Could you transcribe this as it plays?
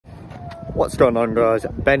What's going on, guys?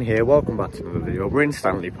 Ben here, welcome back to another video. We're in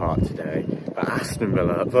Stanley Park today at Aston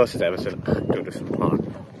Villa versus Everton at Goodison Park.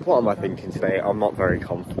 What am I thinking today? I'm not very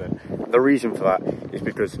confident. The reason for that is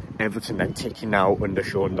because Everton are ticking now under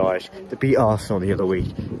Sean Dyche. They beat Arsenal the other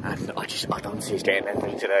week and I don't see us getting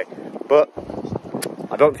anything today. But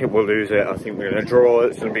I don't think we'll lose it. I think we're going to draw.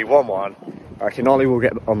 It's going to be 1-1. I reckon Ollie will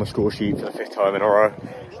get on the score sheet for the 5th time in a row.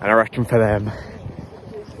 And I reckon for them,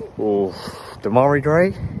 Damari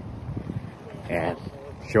Gray? Yeah,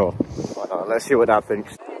 sure. Why not? Let's see what Dad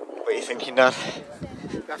thinks. What are you thinking, Dad?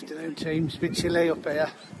 Good afternoon, team. It's a bit chilly up here.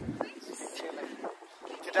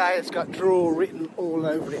 Today it's got draw written all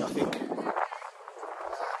over it, I think. I'm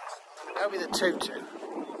going to go with a 2-2.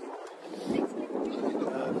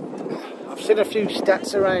 I've seen a few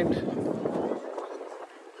stats around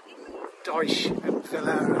Dyche and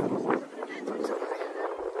Villa.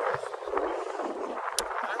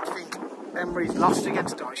 I don't think Emery's lost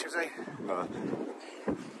against Dyche, has he? No.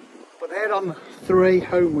 But they're on 3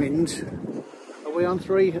 home wins. Are we on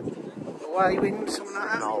 3 away wins? Something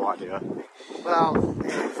like that? No idea. Well,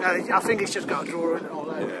 I think it's just got a draw in it all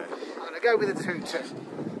over. Yeah. I'm going to go with a 2-2.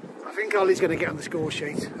 I think Ollie's going to get on the score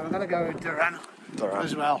sheet. I'm going to go with Duran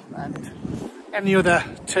as well, and any other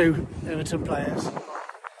 2 Everton players.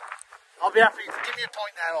 I'll be happy. If you give me a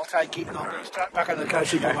point now, I'll take it and I'll go straight back on the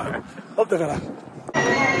coach and go home. Up the Villa.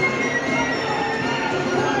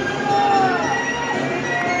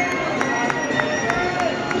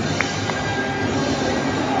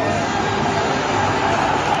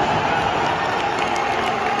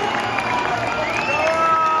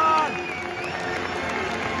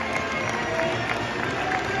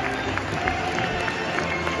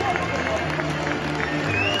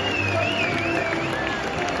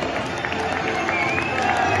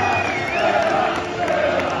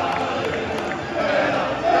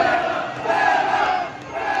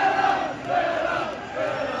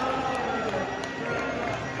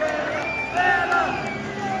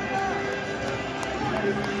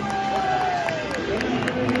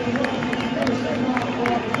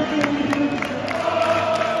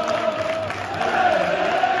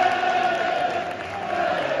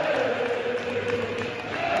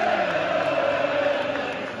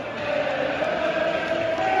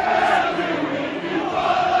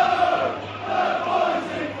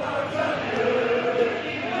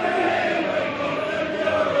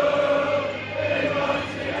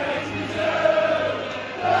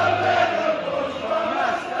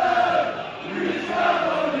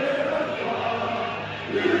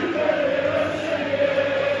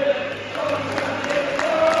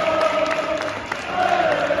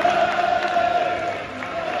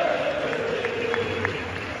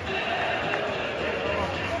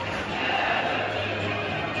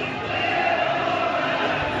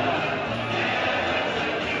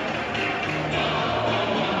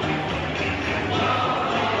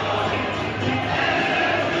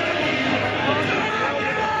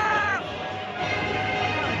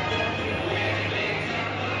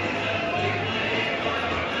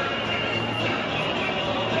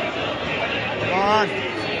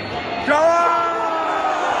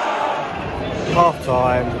 Half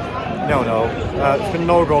time, no. There's been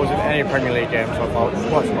no goals in any Premier League game so far, which is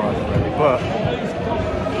quite surprising really. But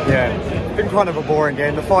yeah, it's been kind of a boring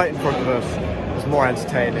game. The fight in front of us was more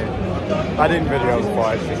entertaining. I didn't video the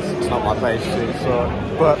fight, it's not my place to,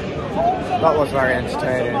 but that was very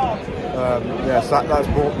entertaining. Yes, that's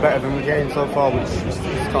better than the game so far, which is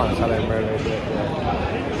kind of telling really. But,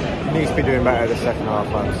 yeah. He needs to be doing better the second half,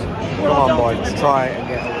 lads. Come on, boys, try it and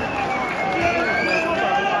get away.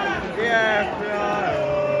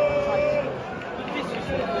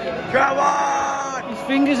 Come on! His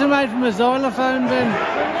fingers are made from a xylophone, Ben.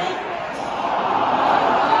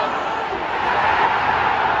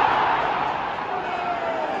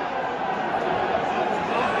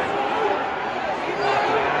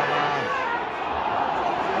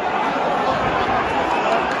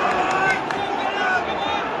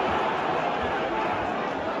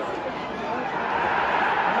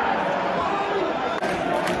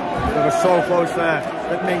 They were so close there.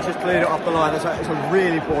 That Mings just cleared it off the line. It's a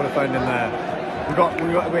really poor defending there. We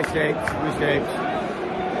escaped.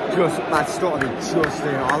 That started just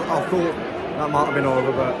there. I thought that might have been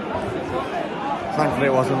over, but thankfully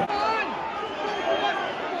it wasn't.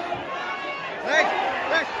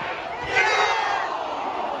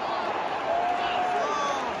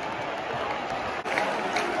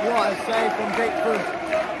 What a save from Pickford.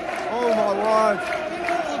 Oh my word.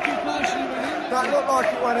 That looked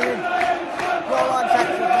like it went in. Goal line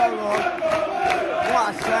Texas, no wrong. What a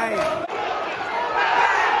save.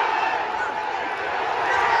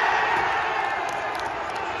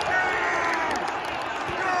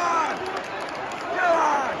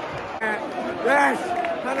 Yes,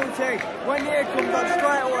 penalty. When he comes on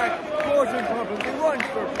straight away, causing problems. He runs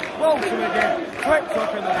through, rolls him again, trips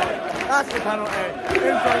up in the box. That's the penalty. Who's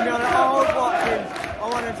going to be on it? Oh, Watkins. I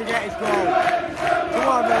want him to get his goal. Come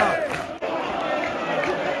on, Villa.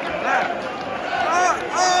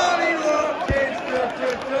 Ollie Watkins.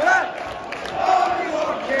 Ollie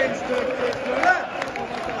Watkins.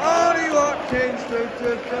 Ollie Watkins.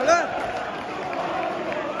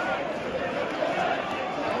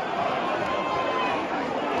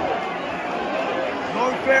 No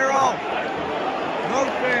fair off. No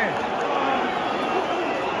fair.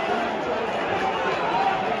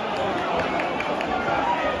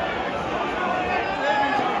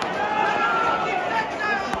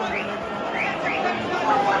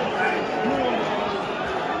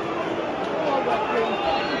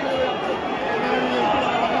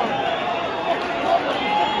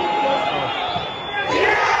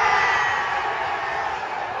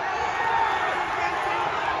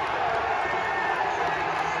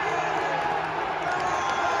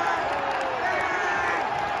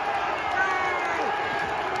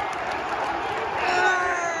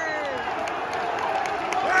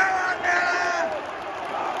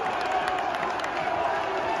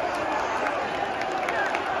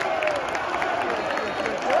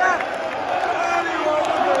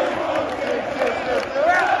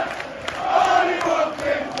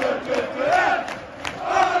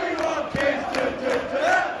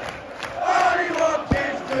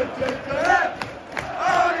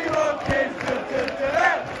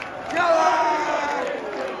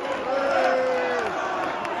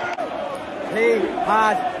 He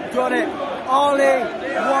has done it. Ollie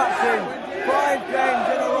Watkins, 5 games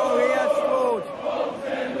in a row he has scored.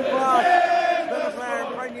 First Villa player in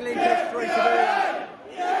Premier League history to do that.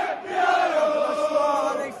 The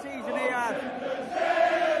start of this season he had.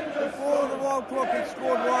 Before the World Cup he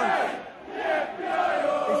scored once.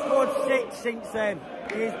 He scored 6 since then.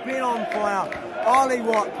 He's been on fire. Ollie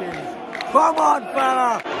Watkins. Come on,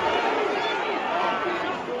 fella!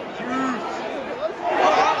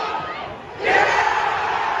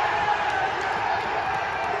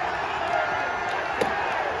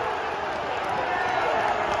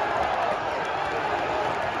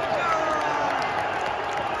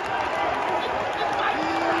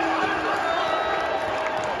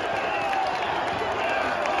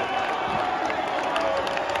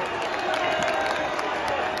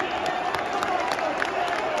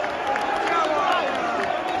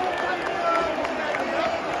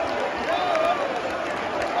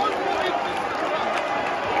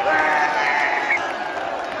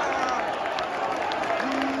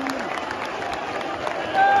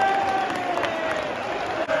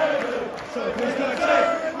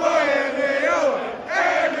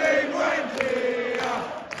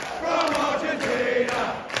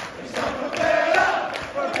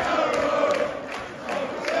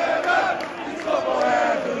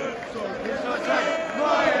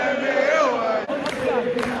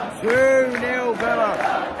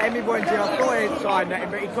 Emi buendia, I thought he'd sign that,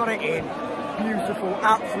 but he got it in. Beautiful,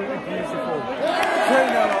 absolutely beautiful.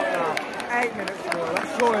 2-0 up now, 8 minutes to go.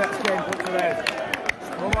 Let's surely that's game put to bed.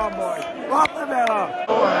 Come on, boys. Up the Villa!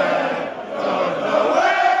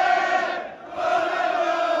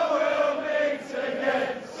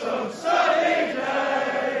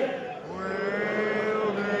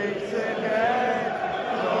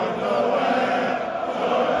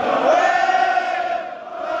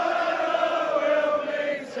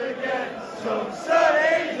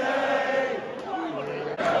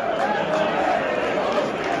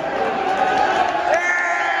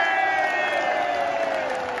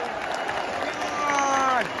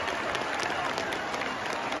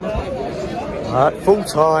 Full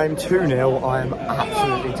time, 2-0, I am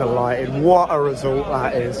absolutely delighted. What a result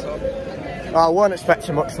that is. I wasn't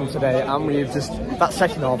expecting much from today, and we've just, that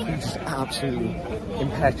second half was just absolutely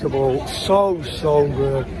impeccable. So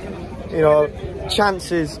good. You know,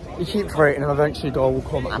 chances, you keep creating and eventually a goal will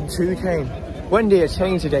come, and 2 came. Buendia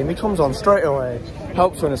changed the game, he comes on straight away,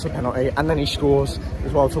 helps win us a penalty, and then he scores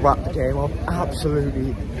as well to wrap the game up.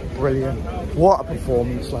 Absolutely brilliant. What a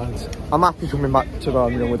performance, lads. I'm happy coming back to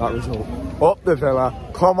Birmingham with that result. Up the Villa,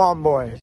 come on boys.